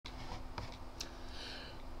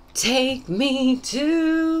Take me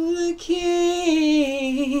to the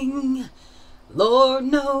king. Lord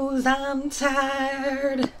knows I'm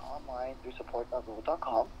tired. Online through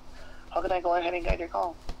support.google.com. How can I go ahead and guide your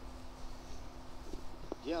call?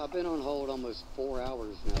 Yeah, I've been on hold almost 4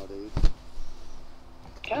 hours now, dude.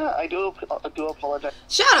 Yeah, I do apologize.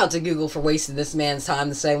 Shout out to Google for wasting this man's time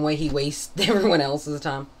the same way he wastes everyone else's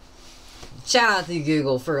time. Shout out to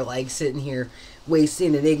Google for, like, sitting here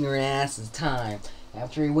wasting an ignorant ass's time.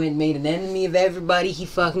 After he went and made an enemy of everybody he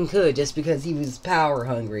fucking could just because he was power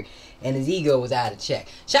hungry and his ego was out of check.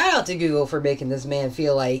 Shout out to Google for making this man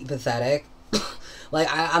feel, like, pathetic. Like,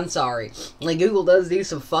 I'm sorry. Like, Google does do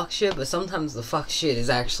some fuck shit, but sometimes the fuck shit is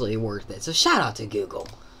actually worth it. So shout out to Google.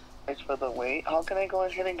 Thanks for the wait. How can I go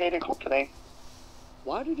ahead and guide your call today?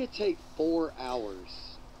 Why did it take 4 hours?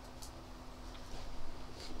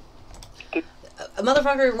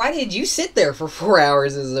 Motherfucker, why did you sit there for 4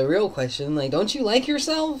 hours is the real question. Like, don't you like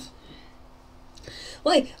yourself?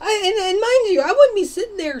 Like, and mind you, I wouldn't be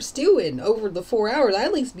sitting there stewing over the 4 hours. I'd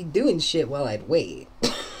at least be doing shit while I'd wait.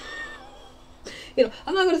 You know,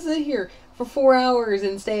 I'm not gonna sit here for 4 hours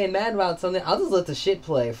and staying mad about something. I'll just let the shit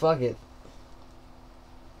play. Fuck it.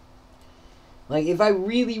 Like, if I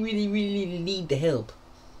really, really, really need the help,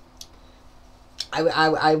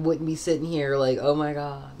 I wouldn't be sitting here like, oh my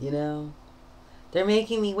god, you know? They're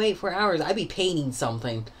making me wait for hours. I'd be painting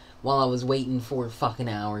something while I was waiting for fucking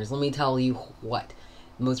hours. Let me tell you what.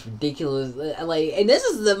 The most ridiculous, like, and this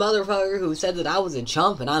is the motherfucker who said that I was a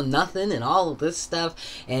chump and I'm nothing and all of this stuff,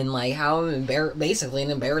 and like how I'm basically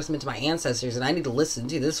an embarrassment to my ancestors, and I need to listen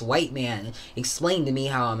to this white man explain to me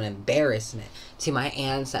how I'm an embarrassment to my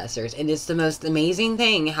ancestors. And it's the most amazing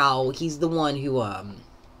thing how he's the one who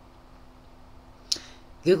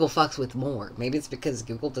Google fucks with more. Maybe it's because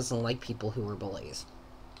Google doesn't like people who are bullies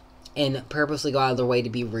and purposely go out of their way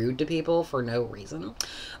to be rude to people for no reason.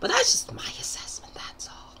 But that's just my assessment, that's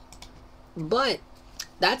all. But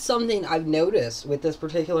that's something I've noticed with this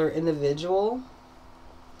particular individual.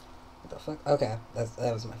 What the fuck? Okay,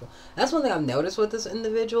 that was my phone. That's one thing I've noticed with this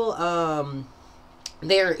individual.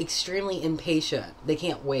 They're extremely impatient. They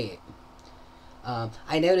can't wait.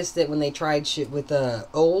 I noticed that when they tried shit with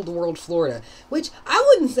Old World Florida, which I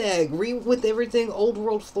wouldn't say I agree with everything Old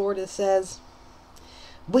World Florida says,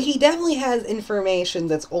 but he definitely has information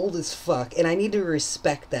that's old as fuck, and I need to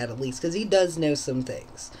respect that at least, because he does know some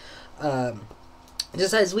things.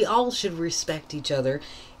 Just as we all should respect each other,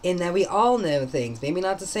 in that we all know things. Maybe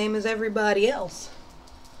not the same as everybody else,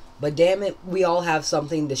 but damn it, we all have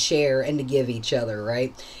something to share and to give each other,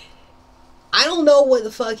 right? I don't know what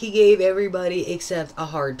the fuck he gave everybody except a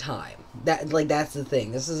hard time. That's the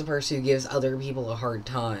thing. This is a person who gives other people a hard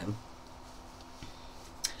time.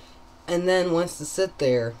 And then wants to sit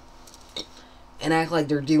there and act like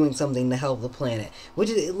they're doing something to help the planet. Which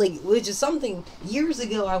is something years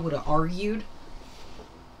ago I would have argued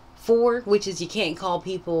for, which is you can't call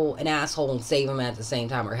people an asshole and save them at the same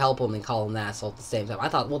time, or help them and call them an asshole at the same time. I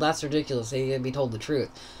thought, well, that's ridiculous. They gotta be told the truth.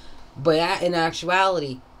 But in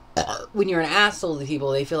actuality, when you're an asshole to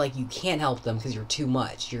people, they feel like you can't help them because you're too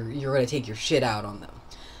much. You're going to take your shit out on them.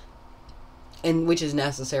 And which is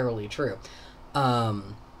necessarily true.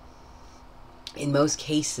 In most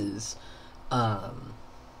cases,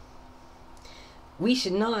 we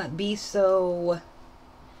should not be so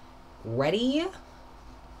ready.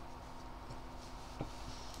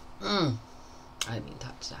 I didn't mean to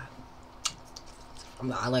touch that.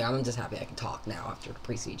 I'm just happy I can talk now after the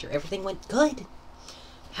procedure. Everything went good.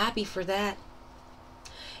 Happy for that.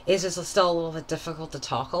 It's just still a little bit difficult to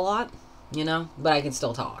talk a lot, you know? But I can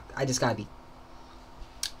still talk. I just gotta be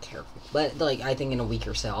careful. But, like, I think in a week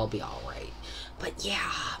or so I'll be alright. But,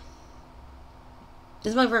 yeah.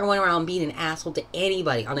 This motherfucker went around being an asshole to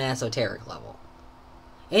anybody on an esoteric level.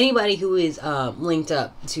 Anybody who is linked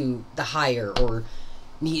up to the higher, or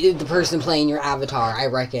the person playing your avatar, I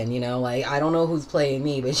reckon, you know? Like, I don't know who's playing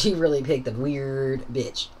me, but she really picked a weird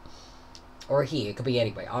bitch. Or he. It could be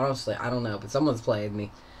anybody. Honestly, I don't know. But someone's playing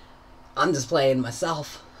me. I'm just playing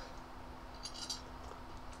myself.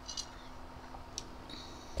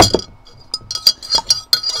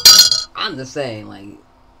 I'm just saying, like,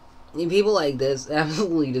 people like this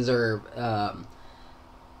absolutely deserve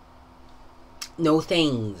no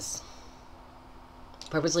things.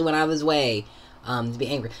 Purposely when I was away, to be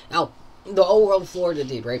angry. Now, the Old World Florida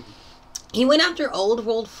dude, right? He went after Old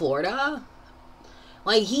World Florida.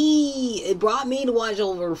 Like, it brought me to watch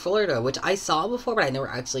Old World Florida, which I saw before, but I never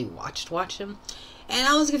actually watched him. And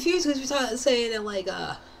I was confused because we started saying that, like,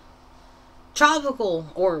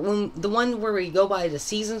 tropical, or the one where we go by the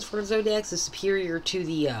seasons for zodiacs is superior to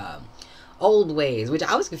the old ways, which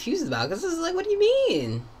I was confused about, because this is like, what do you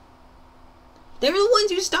mean? They were the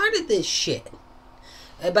ones who started this shit.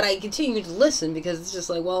 But I continue to listen because it's just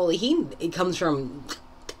like, well, it comes from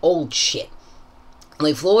old shit.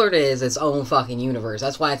 Like, Florida is its own fucking universe.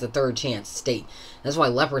 That's why it's a third chance state. That's why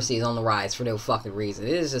leprosy is on the rise for no fucking reason.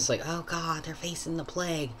 It is just like, oh god, they're facing the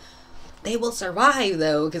plague. They will survive,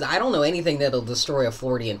 though, because I don't know anything that'll destroy a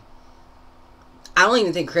Floridian. I don't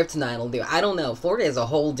even think kryptonite will do it. I don't know. Florida is a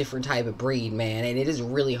whole different type of breed, man, and it is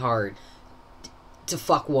really hard to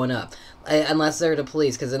fuck one up. Unless they're the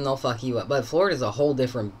police, because then they'll fuck you up. But Florida's a whole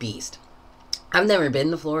different beast. I've never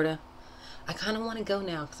been to Florida. I kind of want to go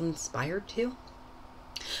now, because I'm inspired to.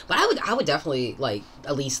 But I would definitely, like,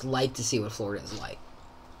 at least like to see what Florida is like.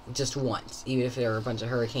 Just once. Even if there are a bunch of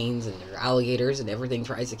hurricanes and there are alligators and everything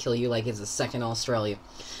tries to kill you like it's a second Australia.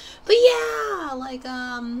 But yeah, like,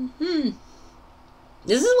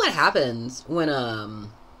 this is what happens when,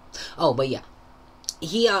 oh, but yeah.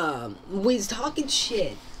 He, was talking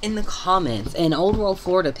shit in the comments, and Old World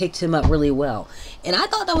Florida picked him up really well. And I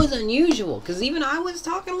thought that was unusual, because even I was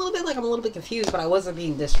talking a little bit like I'm a little bit confused, but I wasn't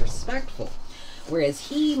being disrespectful. Whereas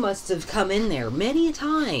he must have come in there many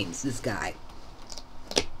times, this guy.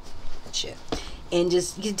 Shit. And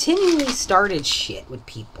just continually started shit with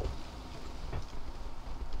people.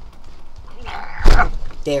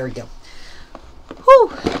 There we go.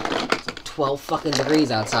 Whew. It's like 12 fucking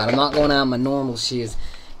degrees outside. I'm not going out in my normal shoes.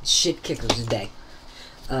 Shit kickers day.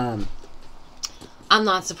 I'm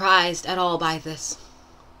not surprised at all by this.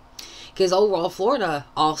 Because overall, Florida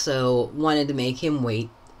also wanted to make him wait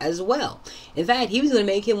as well. In fact, he was going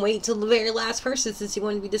to make him wait till the very last person since he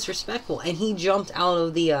wanted to be disrespectful. And he jumped out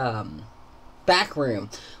of the back room,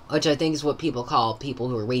 which I think is what people call people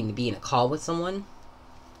who are waiting to be in a call with someone.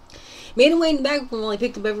 Made him wait in the back room while he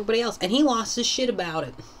picked up everybody else. And he lost his shit about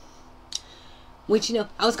it. Which, you know,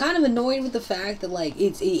 I was kind of annoyed with the fact that, like,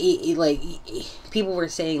 people were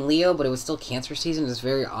saying Leo, but it was still Cancer season. It's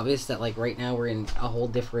very obvious that, like, right now we're in a whole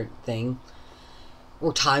different thing.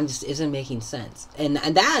 Or time just isn't making sense. And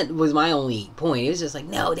that was my only point. It was just like,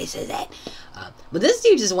 no, this is it. But this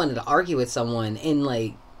dude just wanted to argue with someone. And,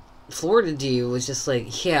 like, Florida dude was just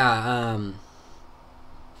like, yeah,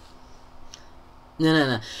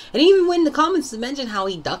 No. And even when the comments mentioned how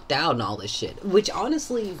he ducked out and all this shit. Which,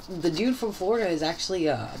 honestly, the dude from Florida is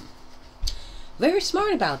actually, very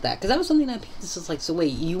smart about that. Because that was something that this was like, so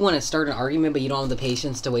wait, you want to start an argument, but you don't have the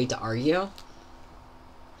patience to wait to argue?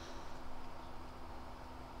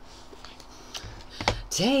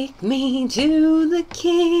 Take me to the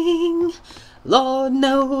king. Lord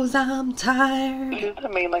knows I'm tired. This is the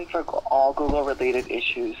main line for all Google-related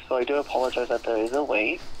issues, so I do apologize that there is a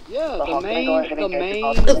wait. Yeah, So the how can I go ahead and get your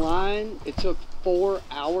main call? line, it took 4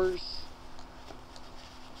 hours.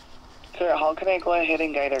 Sir, how can I go ahead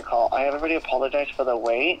and get your call? I have already apologized for the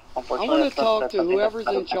wait. I Unfortunately, want to talk to whoever's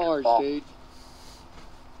in charge, dude.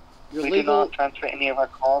 Your We do legal... not transfer any of our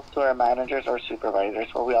calls to our managers or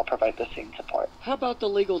supervisors, where we all provide the same support. How about the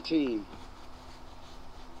legal team?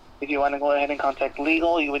 If you want to go ahead and contact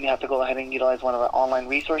legal, you would have to go ahead and utilize one of our online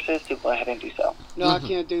resources to go ahead and do so. No, I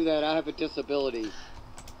can't do that. I have a disability.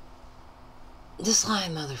 This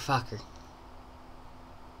lying motherfucker.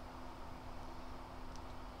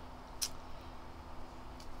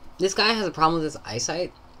 This guy has a problem with his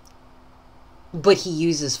eyesight. But he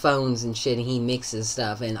uses phones and shit, and he mixes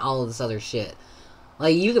stuff and all of this other shit.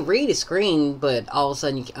 Like, you can read a screen, but all of a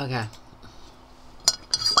sudden you can... Okay.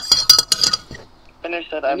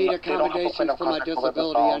 Understood. I need accommodations for my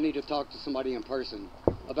disability. I need to talk to somebody in person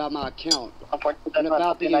about my account. Unfortunately, and that's not about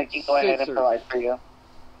something being I can go ahead and censored. provide for you.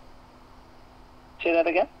 Say that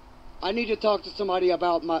again? I need to talk to somebody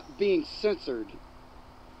about my being censored.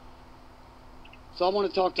 So I want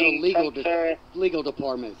to talk to the Being legal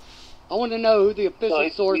department. I want to know who the official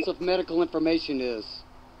if source you- of medical information is.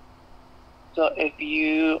 So if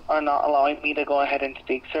you are not allowing me to go ahead and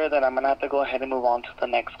speak, sir, then I'm going to have to go ahead and move on to the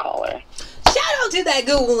next caller. Shout out to that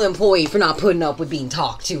Google employee for not putting up with being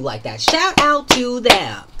talked to like that. Shout out to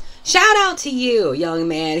them. Shout out to you, young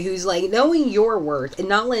man, who's like knowing your worth and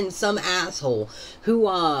not letting some asshole who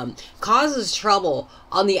causes trouble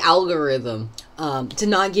on the algorithm to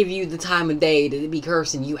not give you the time of day to be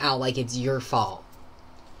cursing you out like it's your fault.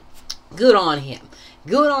 Good on him.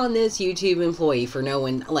 Good on this YouTube employee for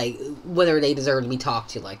knowing like whether they deserve to be talked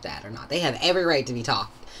to like that or not. They have every right to be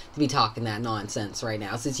talking that nonsense right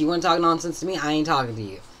now. Since you want to talk nonsense to me, I ain't talking to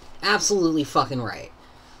you. Absolutely fucking right.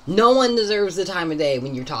 No one deserves the time of day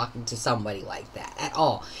when you're talking to somebody like that at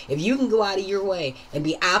all. If you can go out of your way and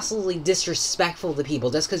be absolutely disrespectful to people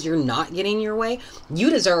just because you're not getting your way, you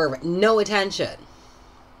deserve no attention.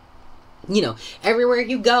 You know, everywhere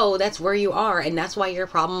you go, that's where you are, and that's why your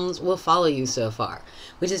problems will follow you so far.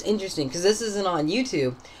 Which is interesting, because this isn't on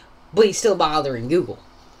YouTube, but he's still bothering Google.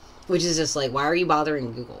 Which is just like, why are you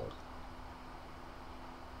bothering Google?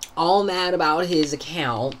 All mad about his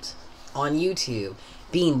account on YouTube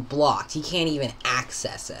being blocked. He can't even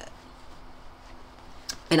access it.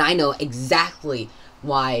 And I know exactly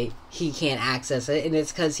why he can't access it, and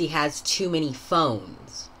it's because he has too many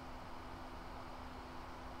phones.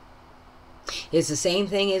 It's the same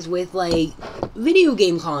thing as with, like, video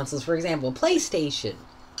game consoles, for example, PlayStation.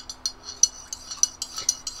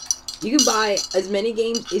 You can buy as many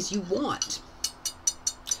games as you want.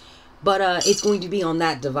 But it's going to be on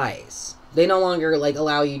that device. They no longer, like,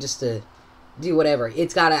 allow you just to do whatever.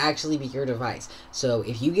 It's got to actually be your device. So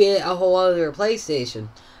if you get a whole other PlayStation,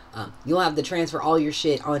 you'll have to transfer all your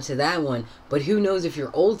shit onto that one. But who knows if your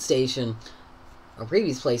old station or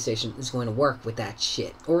previous PlayStation is going to work with that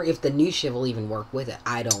shit. Or if the new shit will even work with it.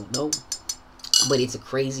 I don't know. But it's a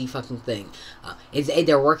crazy fucking thing.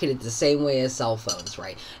 They're working it the same way as cell phones,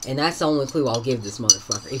 right? And that's the only clue I'll give this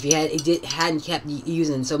motherfucker. If he hadn't kept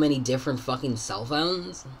using so many different fucking cell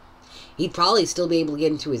phones, he'd probably still be able to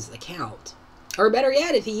get into his account. Or better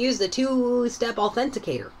yet, if he used a two-step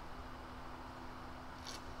authenticator.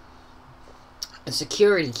 A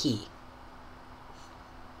security key.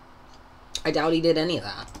 I doubt he did any of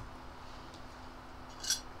that.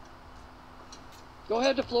 Go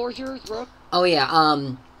ahead, the floor is yours, bro. Oh yeah,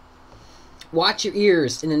 watch your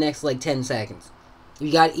ears in the next, like, 10 seconds. If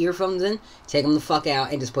you got earphones in, take them the fuck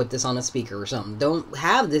out and just put this on a speaker or something. Don't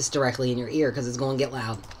have this directly in your ear, because it's going to get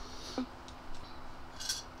loud.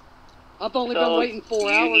 I've only been waiting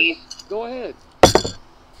 4 hours. Go ahead.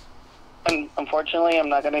 Unfortunately, I'm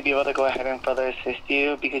not going to be able to go ahead and further assist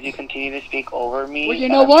you because you continue to speak over me. Well, you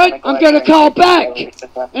know what? I'm going to call back.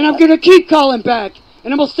 And I'm going to keep calling back.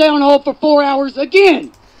 And I'm going to stay on hold for 4 hours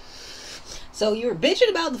again. So you were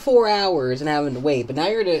bitching about the 4 hours and having to wait, but now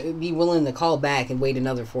you're going to be willing to call back and wait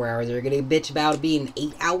another 4 hours. You're going to bitch about it being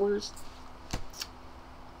 8 hours?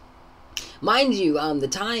 Mind you, the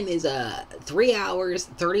time is 3 hours,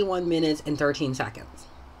 31 minutes, and 13 seconds.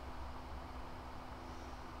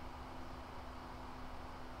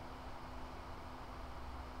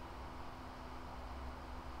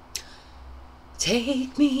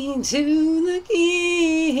 Take me to the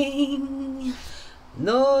king.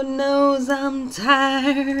 Lord knows I'm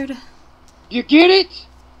tired. You get it?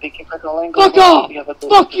 Thank you for calling. Fuck off!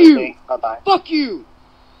 Fuck you! Bye-bye. Fuck you!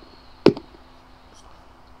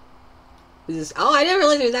 Oh, I didn't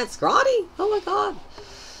realize he was that scrawny. Oh my god.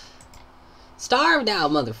 Starved now,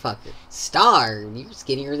 motherfucker. Starved. You're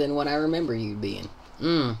skinnier than what I remember you being.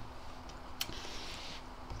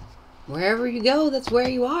 Wherever you go, that's where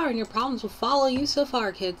you are, and your problems will follow you so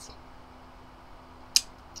far, kids.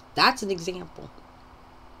 That's an example.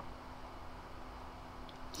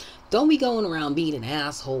 Don't be going around being an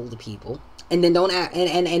asshole to people. And then don't act,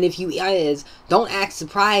 and if you don't act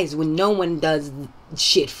surprised when no one does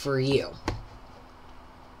shit for you.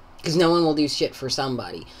 Because no one will do shit for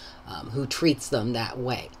somebody who treats them that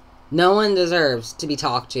way. No one deserves to be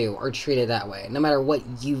talked to or treated that way, no matter what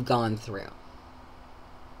you've gone through.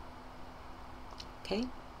 Okay?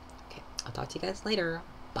 Okay. I'll talk to you guys later.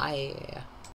 Bye.